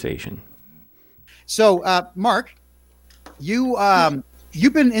conversation. So, Mark, you've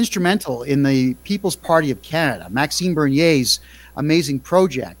been instrumental in the People's Party of Canada, Maxime Bernier's amazing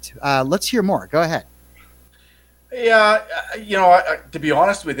project. Let's hear more. Go ahead. Yeah, to be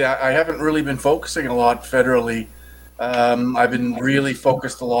honest with you, I haven't really been focusing a lot federally. I've been really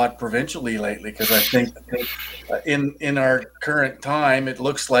focused a lot provincially lately because I think in our current time, it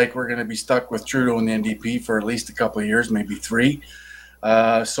looks like we're going to be stuck with Trudeau and the NDP for at least a couple of years, maybe 3.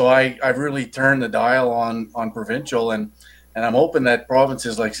 So I've really turned the dial on provincial, and I'm hoping that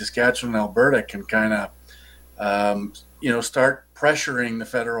provinces like Saskatchewan and Alberta can kind of, start pressuring the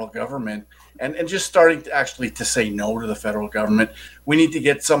federal government and just starting to say no to the federal government. We need to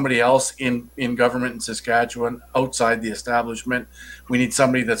get somebody else in government in Saskatchewan outside the establishment. We need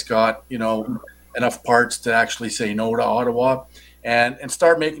somebody that's got, enough parts to actually say no to Ottawa and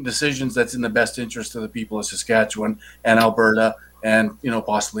start making decisions that's in the best interest of the people of Saskatchewan and Alberta and,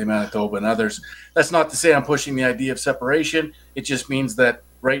 possibly Manitoba and others. That's not to say I'm pushing the idea of separation. It just means that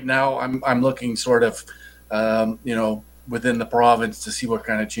right now I'm looking sort of, within the province to see what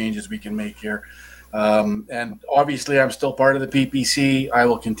kind of changes we can make here. And obviously I'm still part of the PPC. I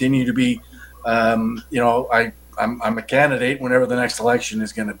will continue to be, I'm a candidate whenever the next election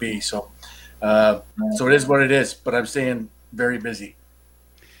is going to be. So it is what it is, but I'm staying very busy.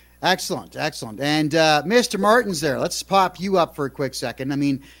 Excellent. And Mr. Martins there, let's pop you up for a quick second. I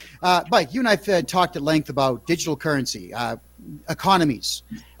mean, Mike, you and I have talked at length about digital currency, economies,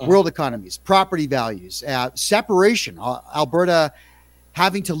 world economies, property values, separation, Alberta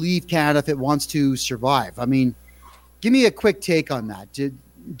having to leave Canada if it wants to survive. I mean, give me a quick take on that.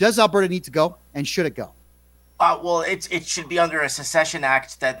 Does Alberta need to go, and should it go? Well, it should be under a secession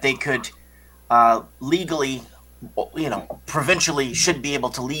act that they could legally, provincially should be able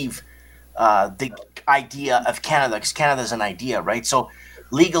to leave the idea of Canada, because Canada's an idea, right? So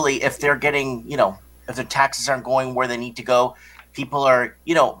legally, if they're getting, if their taxes aren't going where they need to go, people are,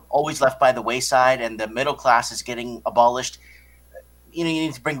 always left by the wayside, and the middle class is getting abolished. You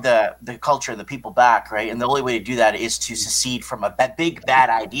need to bring the culture, the people back, right? And the only way to do that is to secede from a big bad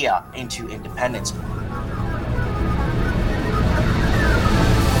idea into independence.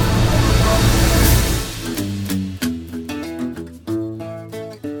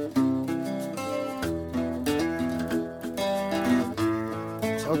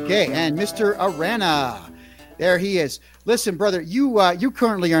 Okay, and Mr. Arana, there he is. Listen, brother, you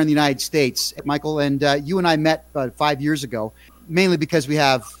currently are in the United States, Michael, and you and I met about 5 years ago, mainly because we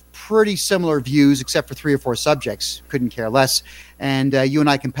have pretty similar views, except for 3 or 4 subjects. Couldn't care less. And you and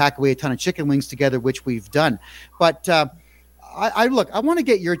I can pack away a ton of chicken wings together, which we've done. But I want to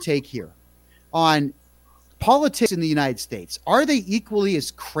get your take here on politics in the United States. Are they equally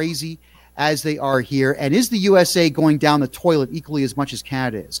as crazy as they are here? And is the USA going down the toilet equally as much as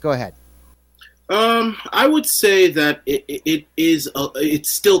Canada is? Go ahead. I would say that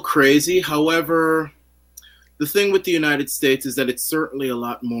it's still crazy. However, the thing with the United States is that it's certainly a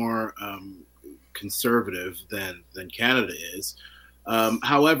lot more conservative than Canada is.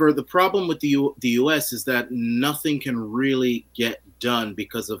 However, the problem with the U.S. is that nothing can really get done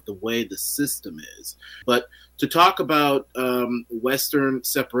because of the way the system is. But to talk about Western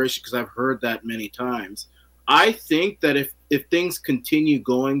separation, because I've heard that many times, I think that if things continue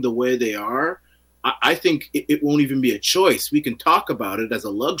going the way they are, I think it won't even be a choice. We can talk about it as a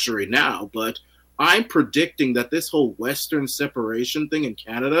luxury now, but I'm predicting that this whole Western separation thing in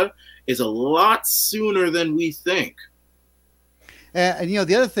Canada is a lot sooner than we think. And the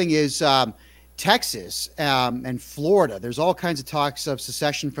other thing is Texas and Florida. There's all kinds of talks of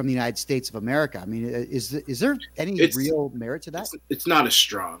secession from the United States of America. I mean, is there any real merit to that? It's not as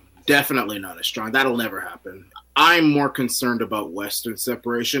strong. Definitely not as strong. That'll never happen. I'm more concerned about Western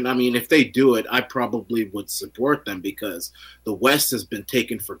separation. I mean, if they do it, I probably would support them because the West has been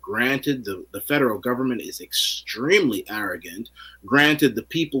taken for granted. The federal government is extremely arrogant. Granted, the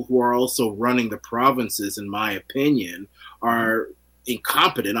people who are also running the provinces, in my opinion, are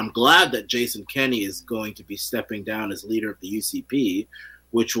incompetent. I'm glad that Jason Kenney is going to be stepping down as leader of the UCP.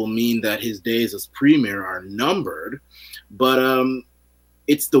 which will mean that his days as premier are numbered. But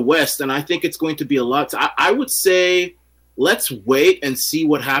it's the West, and I think it's going to be a lot. I would say let's wait and see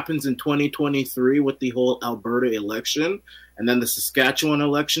what happens in 2023 with the whole Alberta election, and then the Saskatchewan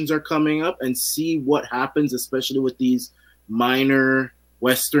elections are coming up, and see what happens, especially with these minor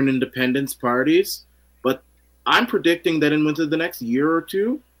Western independence parties. But I'm predicting that within the next year or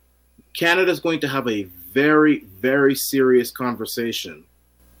two, Canada is going to have a very, very serious conversation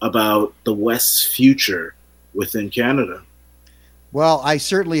about the West's future within Canada. Well, I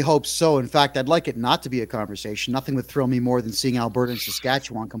certainly hope so. In fact, I'd like it not to be a conversation. Nothing would thrill me more than seeing Alberta and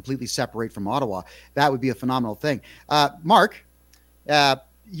Saskatchewan completely separate from Ottawa. That would be a phenomenal thing. Mark,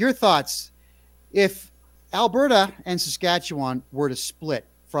 your thoughts. If Alberta and Saskatchewan were to split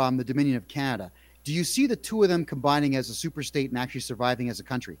from the Dominion of Canada, do you see the two of them combining as a superstate and actually surviving as a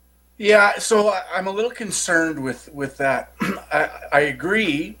country? Yeah, so I'm a little concerned with that. I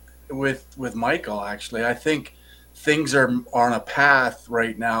agree with Michael, actually. I think things are on a path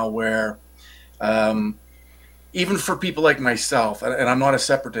right now where even for people like myself, and I'm not a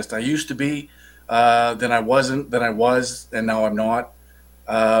separatist. I used to be, then I wasn't, then I was, and now I'm not.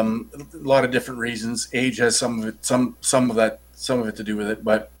 A lot of different reasons. Age has some of it to do with it.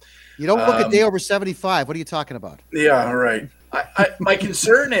 But you don't look a day over 75. What are you talking about? Yeah, right. My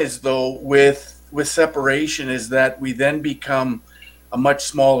concern is, though, with separation is that we then become a much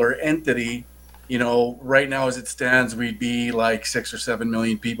smaller entity. You know, right now as it stands, we'd be like 6 or 7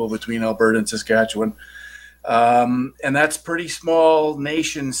 million people between Alberta and Saskatchewan. And that's pretty small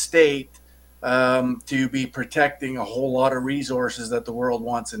nation state to be protecting a whole lot of resources that the world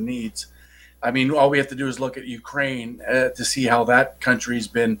wants and needs. I mean, all we have to do is look at Ukraine to see how that country's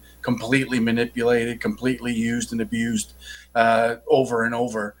been completely manipulated, completely used and abused over and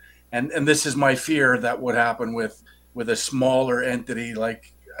over. And this is my fear that would happen with a smaller entity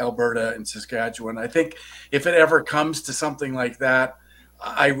like Alberta and Saskatchewan. I think if it ever comes to something like that,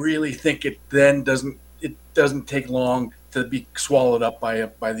 I really think it then doesn't take long to be swallowed up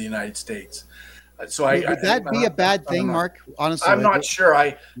by the United States. So would that be a bad thing, Mark? Honestly, I'm not sure.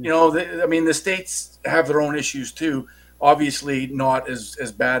 I mean, the states have their own issues too. Obviously, not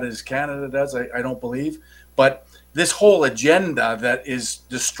as bad as Canada does. I don't believe, but this whole agenda that is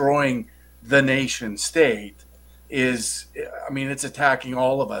destroying the nation state is, I mean, it's attacking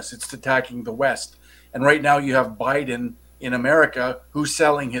all of us. It's attacking the West. And right now you have Biden in America who's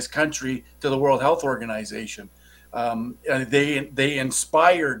selling his country to the World Health Organization. And they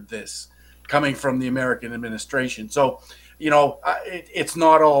inspired this coming from the American administration. So, it's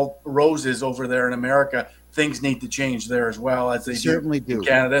not all roses over there in America. Things need to change there as well, as they certainly do in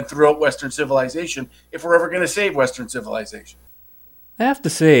Canada and throughout Western civilization, if we're ever going to save Western civilization. I have to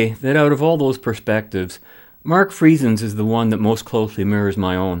say that out of all those perspectives, Mark Friesen's is the one that most closely mirrors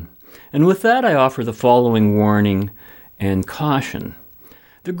my own. And with that, I offer the following warning and caution.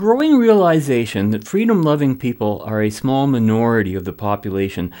 The growing realization that freedom-loving people are a small minority of the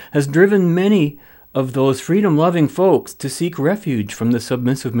population has driven many of those freedom-loving folks to seek refuge from the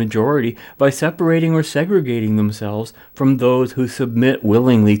submissive majority by separating or segregating themselves from those who submit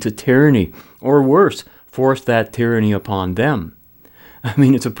willingly to tyranny, or worse, force that tyranny upon them. I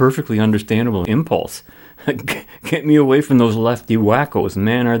mean, it's a perfectly understandable impulse. Get me away from those lefty wackos,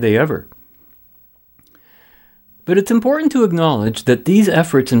 man, are they ever. But it's important to acknowledge that these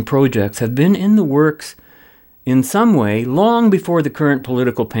efforts and projects have been in the works in some way long before the current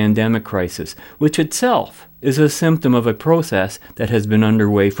political pandemic crisis, which itself is a symptom of a process that has been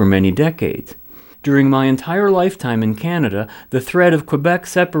underway for many decades. During my entire lifetime in Canada, the threat of Quebec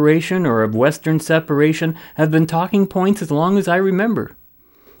separation or of Western separation have been talking points as long as I remember.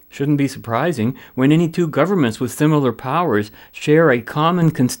 Shouldn't be surprising. When any two governments with similar powers share a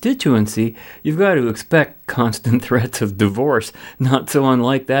common constituency, you've got to expect constant threats of divorce, not so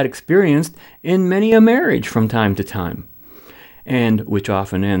unlike that experienced in many a marriage from time to time, and which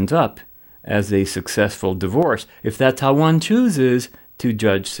often ends up as a successful divorce, if that's how one chooses to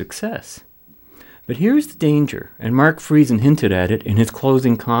judge success. But here's the danger, and Mark Friesen hinted at it in his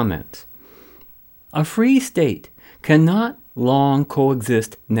closing comments. A free state cannot long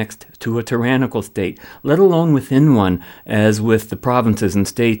coexist next to a tyrannical state, let alone within one, as with the provinces and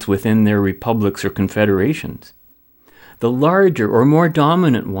states within their republics or confederations. The larger or more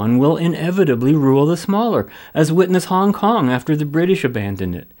dominant one will inevitably rule the smaller, as witness Hong Kong after the British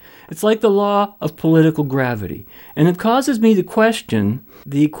abandoned it. It's like the law of political gravity, and it causes me to question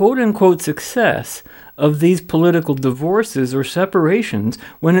the quote-unquote success of these political divorces or separations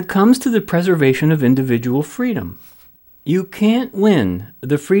when it comes to the preservation of individual freedom. You can't win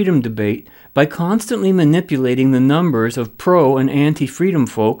the freedom debate by constantly manipulating the numbers of pro- and anti-freedom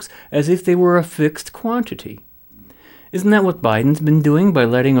folks as if they were a fixed quantity. Isn't that what Biden's been doing by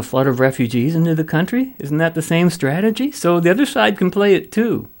letting a flood of refugees into the country? Isn't that the same strategy? So the other side can play it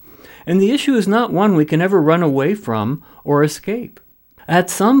too. And the issue is not one we can ever run away from or escape. At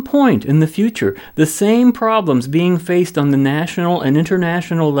some point in the future, the same problems being faced on the national and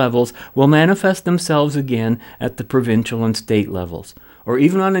international levels will manifest themselves again at the provincial and state levels, or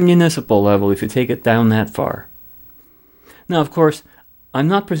even on a municipal level if you take it down that far. Now, of course, I'm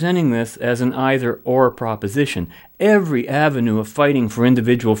not presenting this as an either-or proposition. Every avenue of fighting for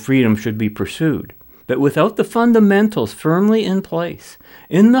individual freedom should be pursued. But without the fundamentals firmly in place,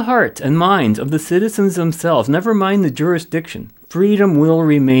 in the hearts and minds of the citizens themselves, never mind the jurisdiction, freedom will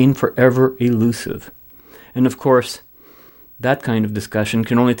remain forever elusive. And of course, that kind of discussion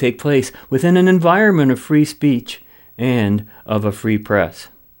can only take place within an environment of free speech and of a free press.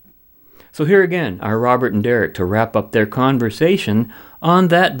 So here again are Robert and Derek to wrap up their conversation on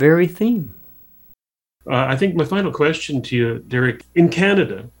that very theme. I think my final question to you, Derek, in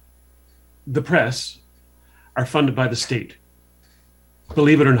Canada, the press are funded by the state.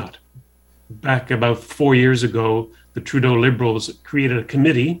 Believe it or not. Back about 4 years ago, the Trudeau Liberals created a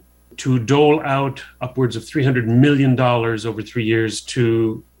committee to dole out upwards of $300 million over 3 years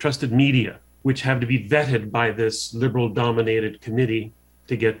to trusted media, which have to be vetted by this Liberal-dominated committee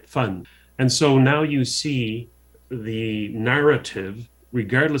to get funds. And so now you see the narrative,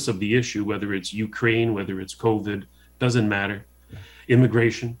 regardless of the issue, whether it's Ukraine, whether it's COVID, doesn't matter,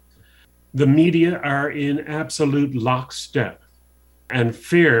 immigration. The media are in absolute lockstep and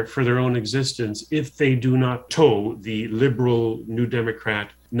fear for their own existence if they do not toe the liberal New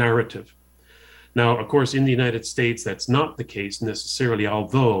Democrat narrative. Now, of course, in the United States, that's not the case necessarily,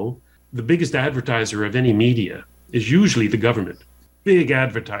 although the biggest advertiser of any media is usually the government. Big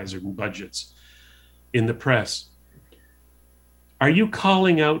advertiser budgets in the press. Are you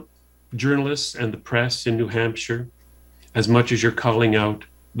calling out journalists and the press in New Hampshire as much as you're calling out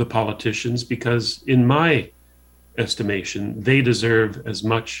the politicians? Because in my estimation, they deserve as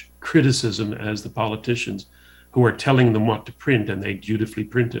much criticism as the politicians who are telling them what to print and they dutifully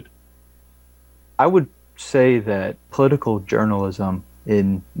print it. I would say that political journalism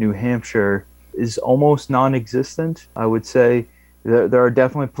in New Hampshire is almost non-existent. I would say there are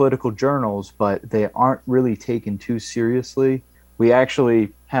definitely political journals, but they aren't really taken too seriously. We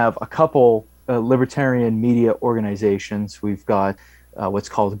actually have a couple libertarian media organizations. We've got what's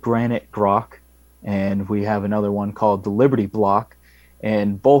called Granite Grok, and we have another one called the Liberty Block.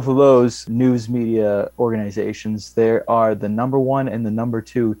 And both of those news media organizations, they are the number one and the number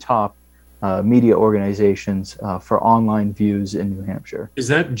two top media organizations for online views in New Hampshire. Is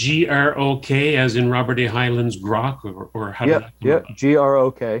that Grok, as in Robert A. Hyland's Grok, or how? Yep,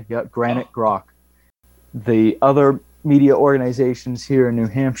 Grok. Yep, Granite Grok. The other media organizations here in New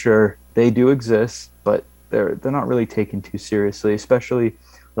Hampshire, they do exist, but they're not really taken too seriously, especially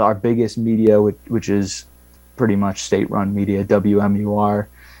our biggest media, which is pretty much state-run media. WMUR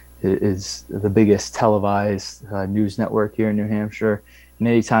is the biggest televised news network here in New Hampshire. And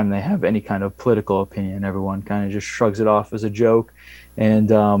anytime they have any kind of political opinion, everyone kind of just shrugs it off as a joke. And,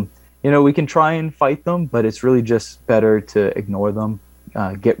 we can try and fight them, but it's really just better to ignore them,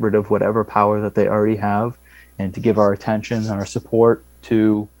 get rid of whatever power that they already have, and to give our attention and our support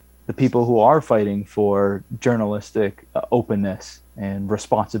to the people who are fighting for journalistic openness and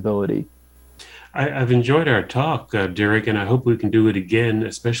responsibility. I've enjoyed our talk, Derek, and I hope we can do it again,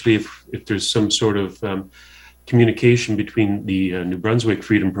 especially if there's some sort of communication between the New Brunswick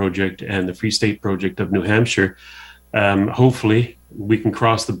Freedom Project and the Free State Project of New Hampshire. Hopefully we can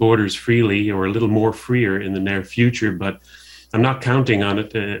cross the borders freely, or a little more freer in the near future, but I'm not counting on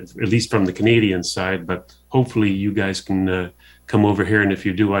it, at least from the Canadian side, but hopefully you guys can come over here, and if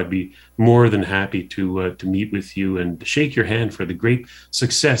you do, I'd be more than happy to meet with you and shake your hand for the great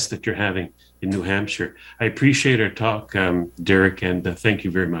success that you're having in New Hampshire. I appreciate our talk, Derek, and thank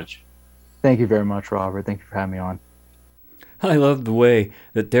you very much. Thank you very much, Robert. Thank you for having me on. I love the way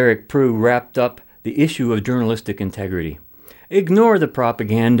that Derek Prue wrapped up the issue of journalistic integrity. Ignore the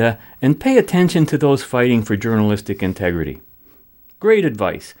propaganda and pay attention to those fighting for journalistic integrity. Great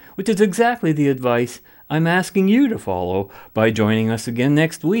advice, which is exactly the advice I'm asking you to follow by joining us again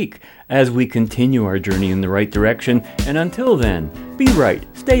next week as we continue our journey in the right direction. And until then, be right,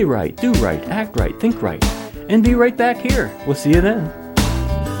 stay right, do right, act right, think right, and be right back here. We'll see you then.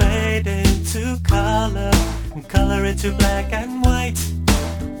 Fade into color and color into black and white.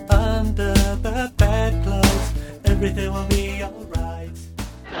 Under the bedclothes, everything will be alright.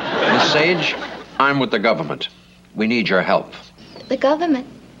 Miss Sage, I'm with the government. We need your help. The government?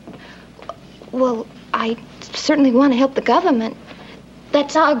 Well, I certainly want to help the government.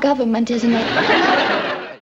 That's our government, isn't it?